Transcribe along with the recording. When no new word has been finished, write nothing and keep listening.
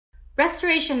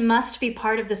Restoration must be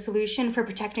part of the solution for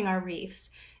protecting our reefs,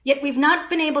 yet we've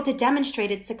not been able to demonstrate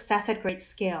its success at great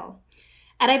scale.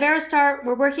 At Iberostar,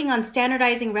 we're working on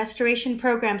standardizing restoration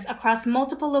programs across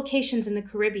multiple locations in the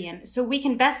Caribbean so we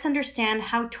can best understand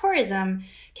how tourism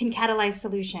can catalyze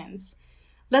solutions.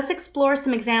 Let's explore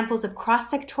some examples of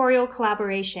cross-sectorial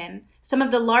collaboration, some of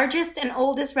the largest and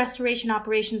oldest restoration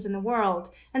operations in the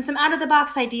world, and some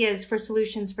out-of-the-box ideas for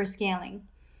solutions for scaling.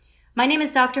 My name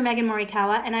is Dr. Megan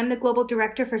Morikawa, and I'm the Global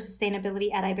Director for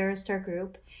Sustainability at Iberostar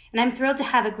Group. And I'm thrilled to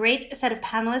have a great set of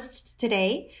panelists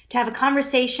today to have a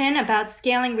conversation about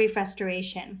scaling reef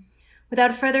restoration.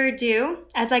 Without further ado,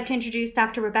 I'd like to introduce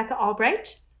Dr. Rebecca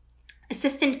Albright,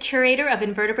 Assistant Curator of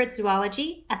Invertebrate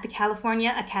Zoology at the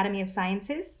California Academy of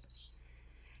Sciences,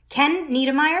 Ken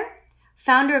Niedermeyer,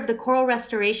 founder of the Coral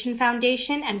Restoration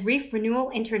Foundation and Reef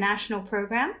Renewal International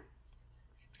Program.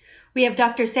 We have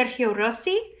Dr. Sergio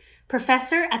Rossi,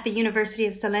 Professor at the University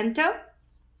of Salento,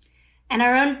 and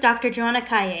our own Dr. Joanna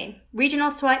Calle, Regional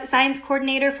Science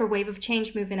Coordinator for Wave of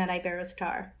Change Movement at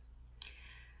Iberostar.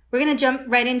 We're going to jump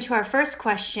right into our first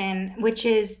question, which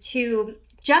is to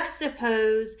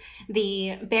juxtapose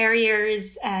the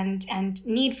barriers and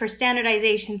need for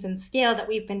standardizations and scale that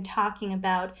we've been talking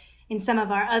about in some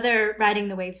of our other Riding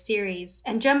the Wave series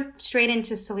and jump straight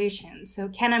into solutions. So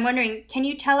Ken, I'm wondering, can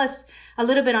you tell us a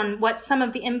little bit on what some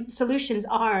of the solutions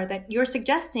are that you're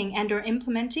suggesting and or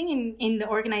implementing in the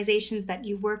organizations that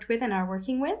you've worked with and are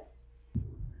working with?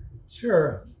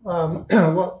 Sure.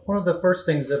 Well, one of the first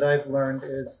things that I've learned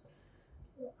is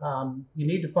you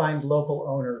need to find local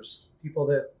owners, people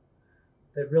that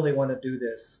really want to do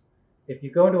this. If you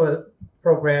go into a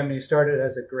program and you start it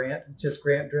as a grant, just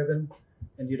grant driven,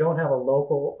 and you don't have a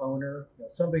local owner,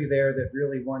 somebody there that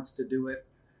really wants to do it,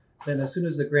 then as soon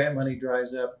as the grant money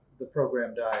dries up, the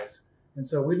program dies. And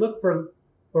so we look for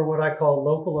what I call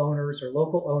local owners or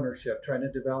local ownership, trying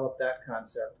to develop that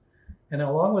concept. And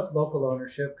along with local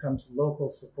ownership comes local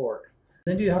support.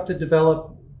 Then you have to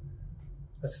develop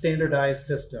a standardized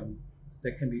system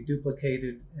that can be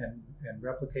duplicated and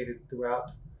replicated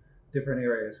throughout different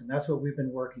areas. And that's what we've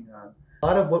been working on. A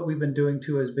lot of what we've been doing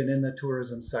too has been in the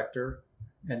tourism sector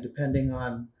and depending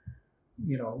on,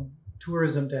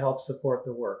 tourism to help support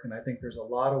the work. And I think there's a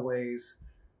lot of ways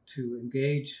to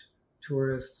engage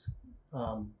tourists,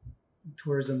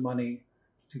 tourism money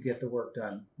to get the work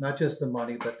done. Not just the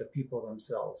money, but the people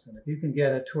themselves. And if you can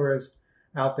get a tourist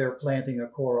out there planting a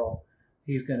coral,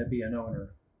 he's going to be an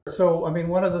owner. So,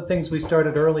 one of the things we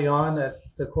started early on at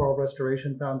the Coral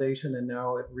Restoration Foundation and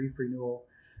now at Reef Renewal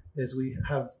is we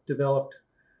have developed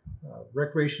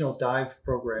recreational dive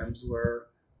programs where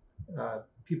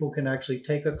people can actually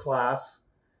take a class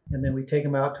and then we take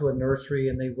them out to a nursery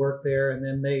and they work there and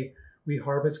then we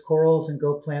harvest corals and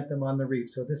go plant them on the reef.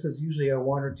 So this is usually a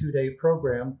 1 or 2 day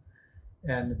program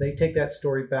and they take that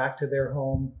story back to their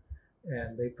home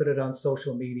and they put it on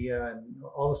social media and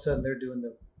all of a sudden they're doing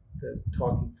the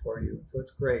talking for you. So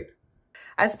it's great.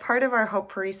 As part of our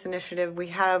Hope for Reefs initiative, we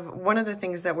have one of the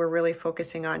things that we're really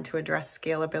focusing on to address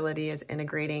scalability is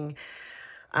integrating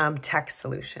tech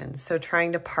solutions. So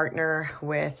trying to partner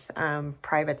with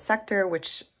private sector,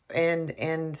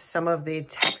 and some of the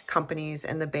tech companies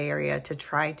in the Bay Area to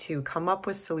try to come up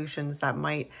with solutions that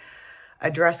might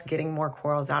address getting more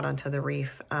corals out onto the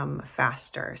reef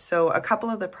faster. So a couple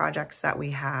of the projects that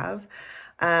we have,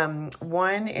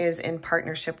 one is in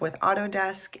partnership with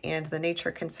Autodesk and the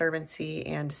Nature Conservancy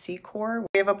and Sea Corps.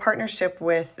 We have a partnership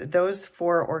with those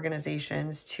 4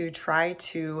 organizations to try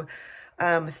to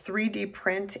 3D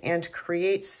print and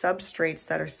create substrates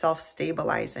that are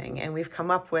self-stabilizing. And we've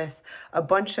come up with a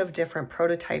bunch of different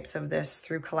prototypes of this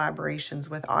through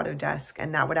collaborations with Autodesk.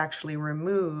 And that would actually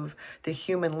remove the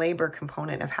human labor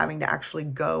component of having to actually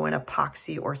go and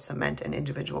epoxy or cement an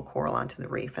individual coral onto the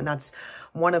reef. And that's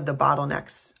one of the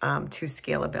bottlenecks to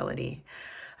scalability.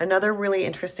 Another really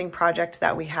interesting project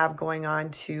that we have going on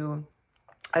to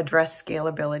address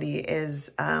scalability is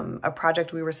a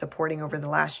project we were supporting over the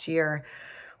last year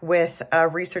with a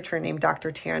researcher named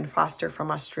Dr. Taryn Foster from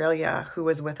Australia, who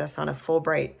was with us on a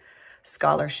Fulbright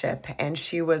scholarship. And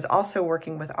she was also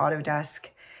working with Autodesk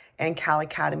and Cal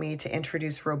Academy to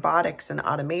introduce robotics and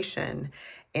automation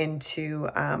into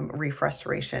reef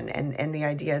restoration. And the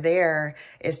idea there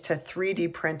is to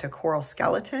 3D print a coral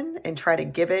skeleton and try to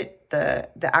give it the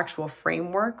actual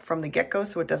framework from the get-go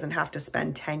so it doesn't have to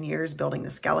spend 10 years building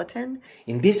the skeleton.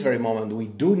 In this very moment, we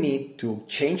do need to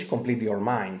change completely our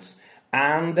minds.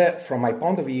 And from my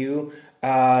point of view,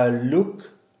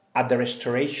 look at the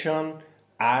restoration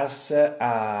as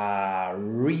a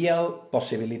real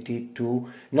possibility to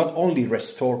not only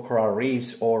restore coral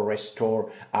reefs or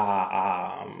restore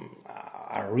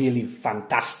a really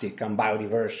fantastic and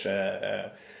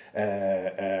biodiverse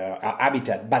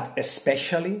habitat, but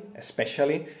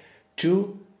especially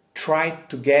to try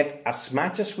to get as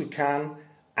much as we can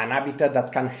an habitat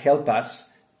that can help us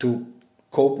to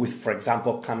cope with, for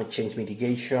example, climate change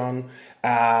mitigation,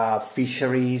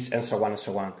 fisheries, and so on and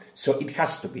so on. So it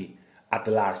has to be at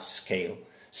a large scale.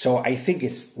 So I think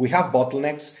we have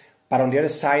bottlenecks, but on the other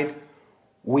side,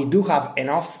 we do have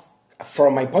enough,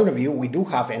 from my point of view, we do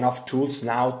have enough tools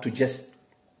now to just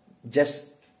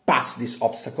pass this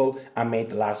obstacle and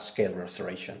make large-scale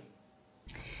restoration.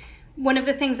 One of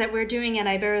the things that we're doing at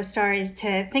Iberostar is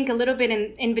to think a little bit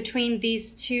in between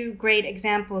these two great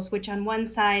examples, which on one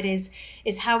side is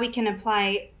how we can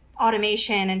apply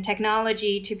automation and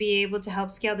technology to be able to help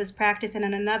scale this practice. And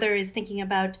on another is thinking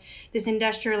about this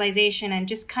industrialization and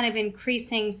just kind of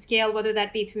increasing scale, whether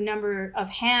that be through number of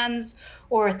hands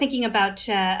or thinking about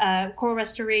coral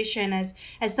restoration as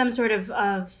some sort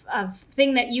of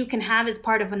thing that you can have as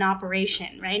part of an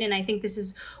operation, right? And I think this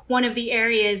is one of the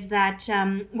areas that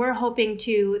we're hoping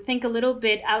to think a little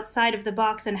bit outside of the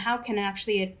box on how can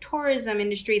actually a tourism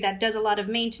industry that does a lot of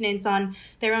maintenance on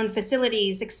their own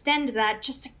facilities extend that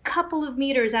just a couple of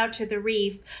meters out to the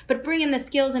reef, but bring in the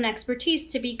skills and expertise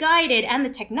to be guided and the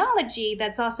technology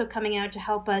that's also coming out to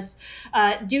help us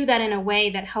do that in a way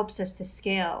that helps us to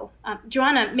scale.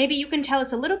 Joanna, maybe you can tell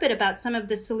us a little bit about some of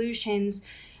the solutions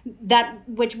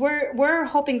which we're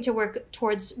hoping to work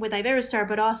towards with Iberostar,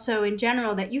 but also in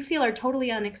general that you feel are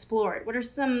totally unexplored. What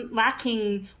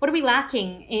are we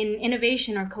lacking in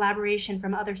innovation or collaboration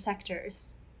from other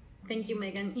sectors? Thank you,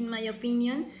 Megan. In my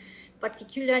opinion,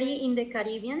 particularly in the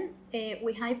Caribbean,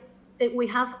 we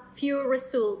have few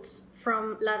results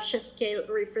from large-scale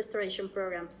reef restoration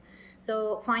programs.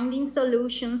 So finding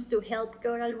solutions to help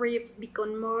coral reefs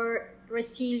become more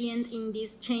resilient in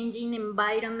this changing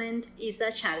environment is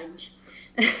a challenge.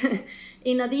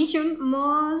 In addition,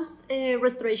 most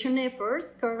restoration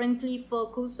efforts currently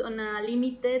focus on a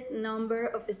limited number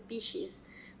of species,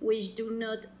 which do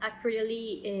not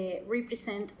accurately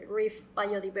represent reef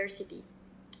biodiversity.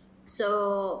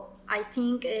 So I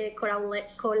think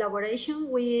collaboration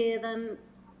with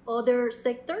other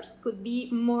sectors could be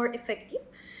more effective,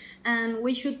 and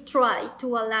we should try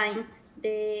to align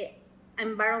the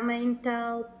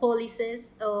environmental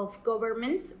policies of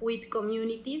governments with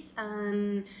communities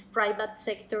and private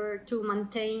sector to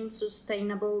maintain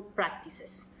sustainable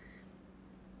practices.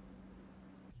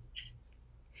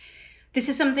 This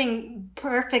is something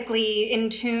perfectly in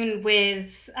tune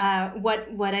with what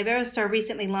Iberostar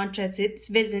recently launched as its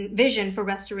vision for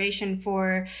restoration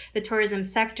for the tourism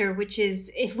sector, which is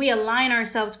if we align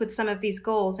ourselves with some of these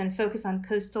goals and focus on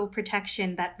coastal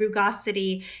protection, that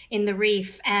rugosity in the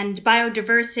reef, and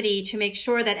biodiversity to make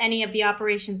sure that any of the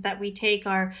operations that we take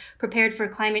are prepared for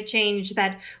climate change,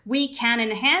 that we can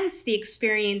enhance the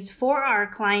experience for our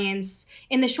clients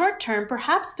in the short term,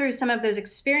 perhaps through some of those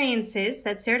experiences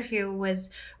that Sergio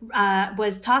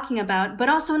was talking about, but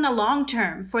also in the long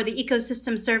term for the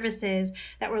ecosystem services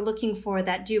that we're looking for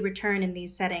that do return in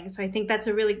these settings. So I think that's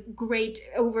a really great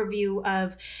overview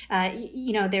of,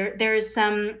 there's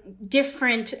some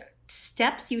different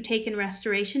steps you take in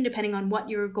restoration depending on what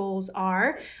your goals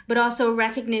are, but also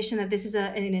recognition that this is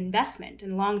an investment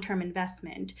and long-term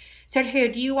investment.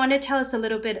 Sergio, do you want to tell us a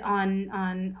little bit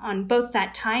on both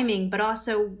that timing, but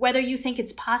also whether you think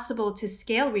it's possible to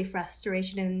scale reef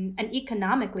restoration in an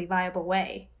economically viable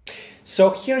way? So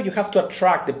here you have to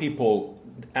attract the people,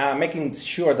 making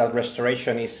sure that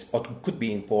restoration is what could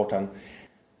be important.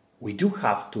 We do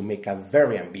have to make a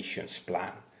very ambitious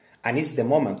plan, and it's the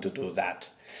moment to do that.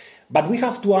 But we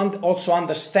have to also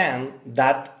understand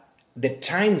that the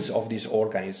times of these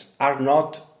organisms are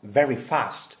not very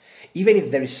fast. Even if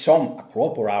there is some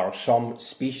Acropora or some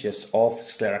species of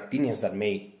scleractinians that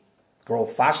may grow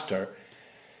faster,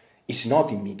 it's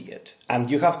not immediate. And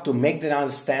you have to make them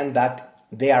understand that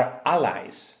they are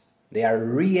allies. They are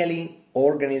really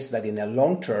organisms that in the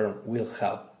long term will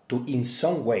help to in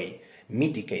some way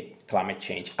mitigate climate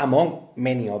change, among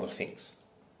many other things.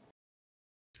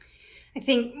 I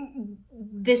think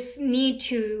this need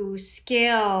to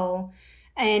scale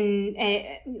and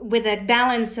with a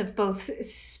balance of both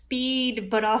speed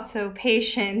but also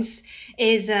patience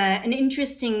is an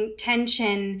interesting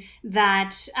tension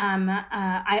that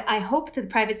I hope that the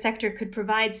private sector could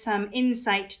provide some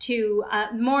insight to.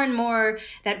 More and more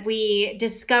that we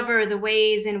discover the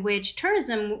ways in which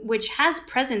tourism, which has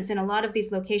presence in a lot of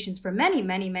these locations for many,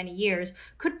 many, many years,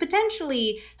 could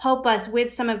potentially help us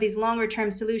with some of these longer term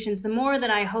solutions. The more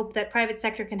that I hope that private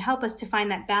sector can help us to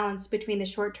find that balance between the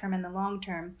short term and the long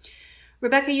term.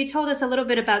 Rebecca, you told us a little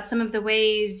bit about some of the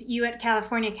ways you at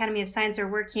California Academy of Science are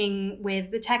working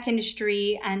with the tech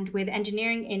industry and with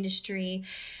engineering industry.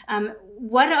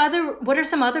 What are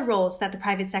some other roles that the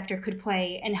private sector could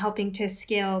play in helping to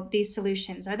scale these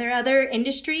solutions? Are there other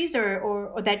industries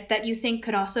or that you think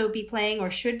could also be playing or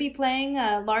should be playing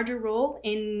a larger role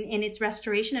in its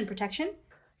restoration and protection?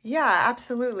 Yeah,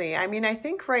 absolutely. I mean, I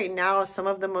think right now some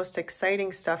of the most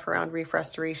exciting stuff around reef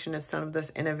restoration is some of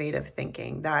this innovative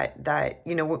thinking that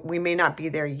we may not be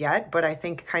there yet, but I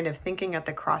think kind of thinking at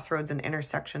the crossroads and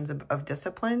intersections of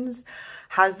disciplines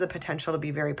has the potential to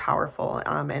be very powerful.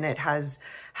 And it has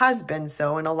been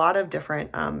so in a lot of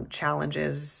different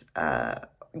challenges,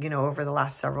 over the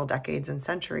last several decades and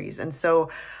centuries. And so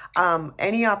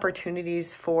any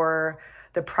opportunities for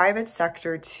the private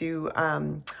sector to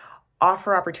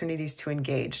offer opportunities to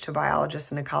engage to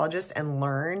biologists and ecologists and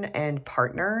learn and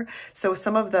partner. So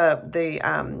some of the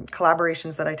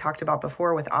collaborations that I talked about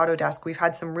before with Autodesk, we've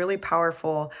had some really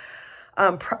powerful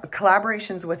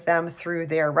collaborations with them through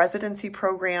their residency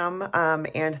program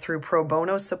and through pro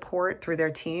bono support through their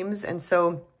teams. And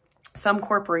so some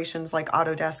corporations like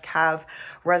Autodesk have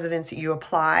residency. You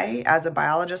apply as a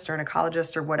biologist or an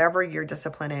ecologist or whatever your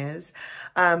discipline is.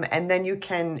 And then you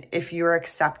can, if you're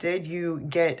accepted, you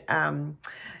get,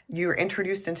 you're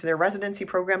introduced into their residency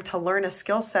program to learn a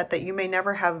skill set that you may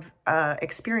never have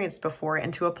experienced before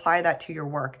and to apply that to your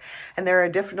work. And there are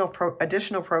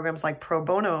additional programs like pro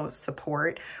bono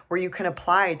support where you can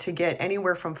apply to get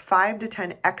anywhere from 5 to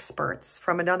 10 experts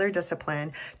from another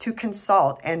discipline to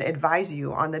consult and advise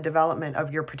you on the development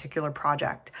of your particular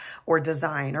project or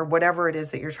design or whatever it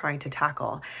is that you're trying to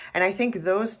tackle. And I think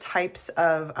those types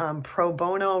of pro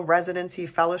bono residency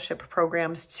fellowship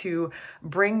programs to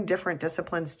bring different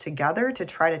disciplines together to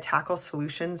try to tackle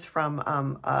solutions from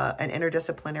an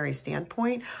interdisciplinary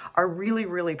standpoint are really,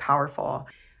 really powerful.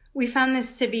 We found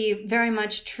this to be very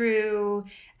much true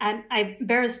at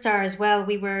Iberostar as well.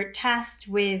 We were tasked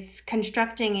with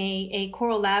constructing a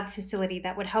coral lab facility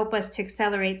that would help us to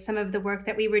accelerate some of the work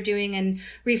that we were doing in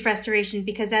reef restoration,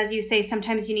 because as you say,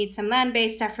 sometimes you need some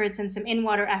land-based efforts and some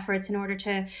in-water efforts in order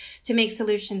to make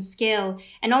solutions scale.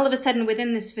 And all of a sudden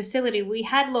within this facility, we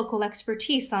had local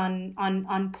expertise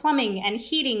on plumbing and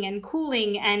heating and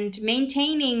cooling and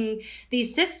maintaining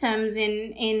these systems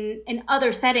in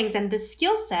other settings, and the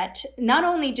skill set, not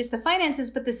only just the finances,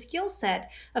 but the skill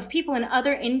set of people in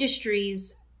other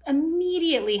industries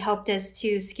immediately helped us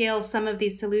to scale some of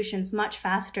these solutions much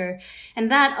faster.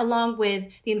 And that, along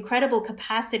with the incredible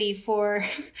capacity for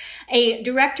a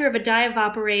director of a dive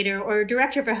operator or a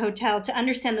director of a hotel to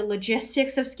understand the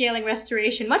logistics of scaling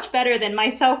restoration much better than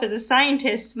myself as a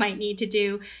scientist might need to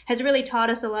do, has really taught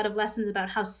us a lot of lessons about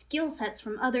how skill sets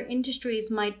from other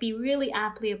industries might be really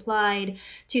aptly applied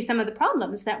to some of the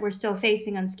problems that we're still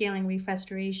facing on scaling reef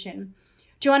restoration.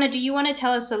 Joanna, do you want to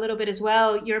tell us a little bit as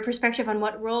well, your perspective on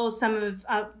what roles some of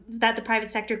that the private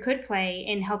sector could play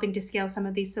in helping to scale some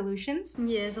of these solutions?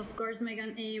 Yes, of course,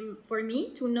 Megan. For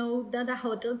me, to know that a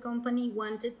hotel company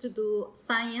wanted to do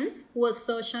science was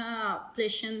such a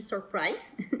pleasant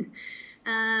surprise.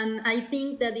 And I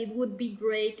think that it would be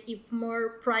great if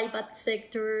more private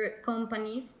sector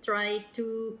companies try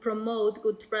to promote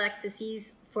good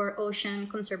practices for ocean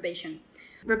conservation.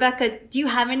 Rebecca, do you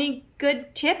have any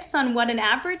good tips on what an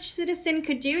average citizen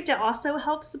could do to also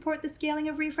help support the scaling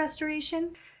of reef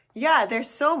restoration? Yeah, there's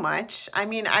so much. I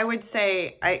mean, I would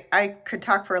say, I could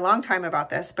talk for a long time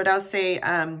about this, but I'll say,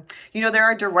 there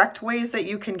are direct ways that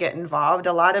you can get involved.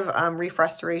 A lot of reef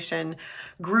restoration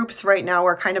groups right now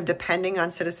are kind of depending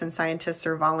on citizen scientists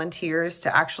or volunteers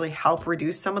to actually help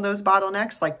reduce some of those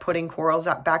bottlenecks, like putting corals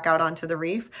back out onto the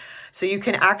reef. So you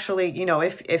can actually,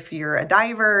 if you're a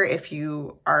diver, if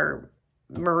you are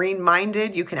marine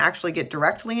minded, you can actually get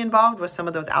directly involved with some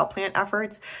of those outplant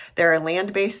efforts. There are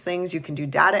land-based things. You can do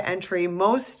data entry.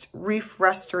 Most reef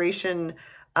restoration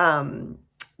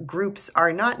groups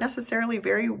are not necessarily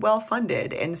very well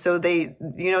funded. And so they,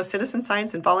 citizen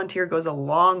science and volunteer goes a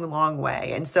long, long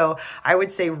way. And so I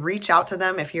would say reach out to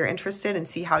them if you're interested and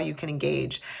see how you can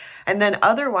engage. And then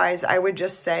otherwise, I would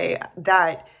just say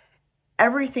that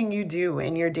everything you do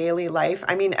in your daily life,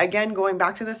 I mean, again, going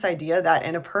back to this idea that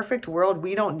in a perfect world,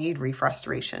 we don't need reef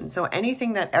restoration. So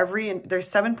anything that there's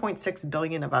 7.6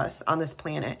 billion of us on this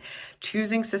planet,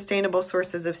 choosing sustainable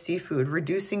sources of seafood,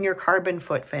 reducing your carbon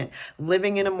footprint,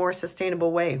 living in a more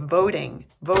sustainable way, voting,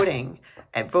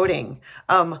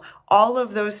 all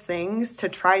of those things to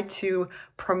try to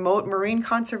promote marine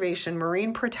conservation,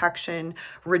 marine protection,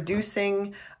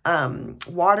 reducing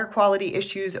water quality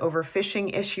issues,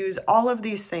 overfishing issues, all of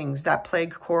these things that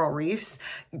plague coral reefs.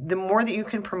 The more that you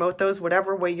can promote those,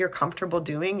 whatever way you're comfortable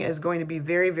doing, is going to be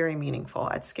very, very meaningful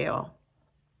at scale.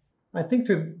 I think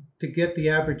to get the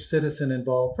average citizen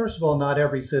involved, first of all, not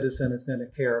every citizen is going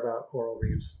to care about coral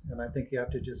reefs. And I think you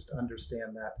have to just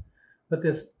understand that. But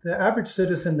the average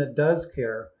citizen that does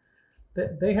care,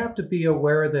 they have to be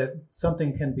aware that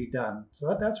something can be done.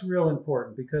 So that's real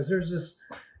important, because there's this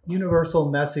universal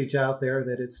message out there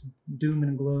that it's doom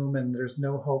and gloom and there's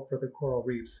no hope for the coral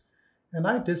reefs. And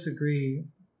I disagree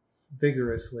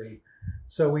vigorously.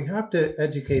 So we have to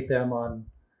educate them on,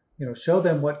 show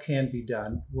them what can be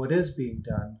done, what is being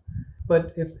done.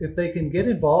 But if they can get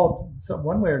involved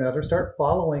one way or another, start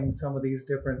following some of these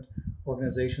different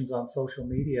organizations on social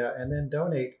media and then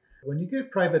donate. When you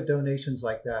get private donations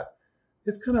like that,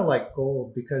 it's kind of like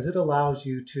gold, because it allows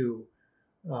you to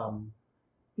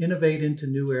innovate into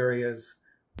new areas.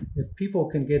 If people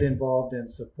can get involved in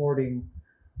supporting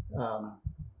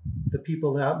the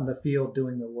people out in the field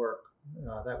doing the work,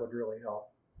 that would really help.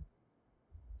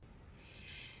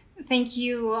 Thank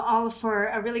you all for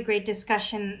a really great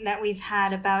discussion that we've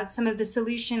had about some of the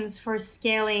solutions for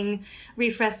scaling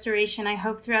reef restoration. I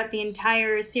hope throughout the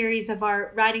entire series of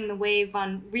our Riding the Wave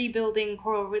on rebuilding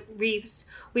coral reefs,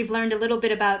 we've learned a little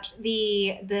bit about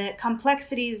the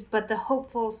complexities, but the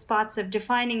hopeful spots of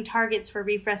defining targets for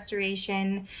reef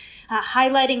restoration,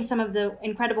 highlighting some of the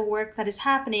incredible work that is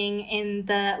happening in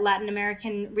the Latin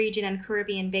American region and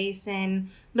Caribbean basin,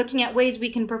 looking at ways we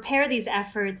can prepare these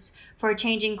efforts for a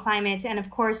changing climate, and of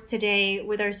course today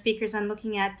with our speakers on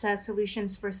looking at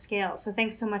solutions for scale. So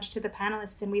thanks so much to the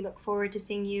panelists, and we look forward to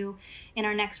seeing you in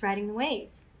our next Riding the Wave.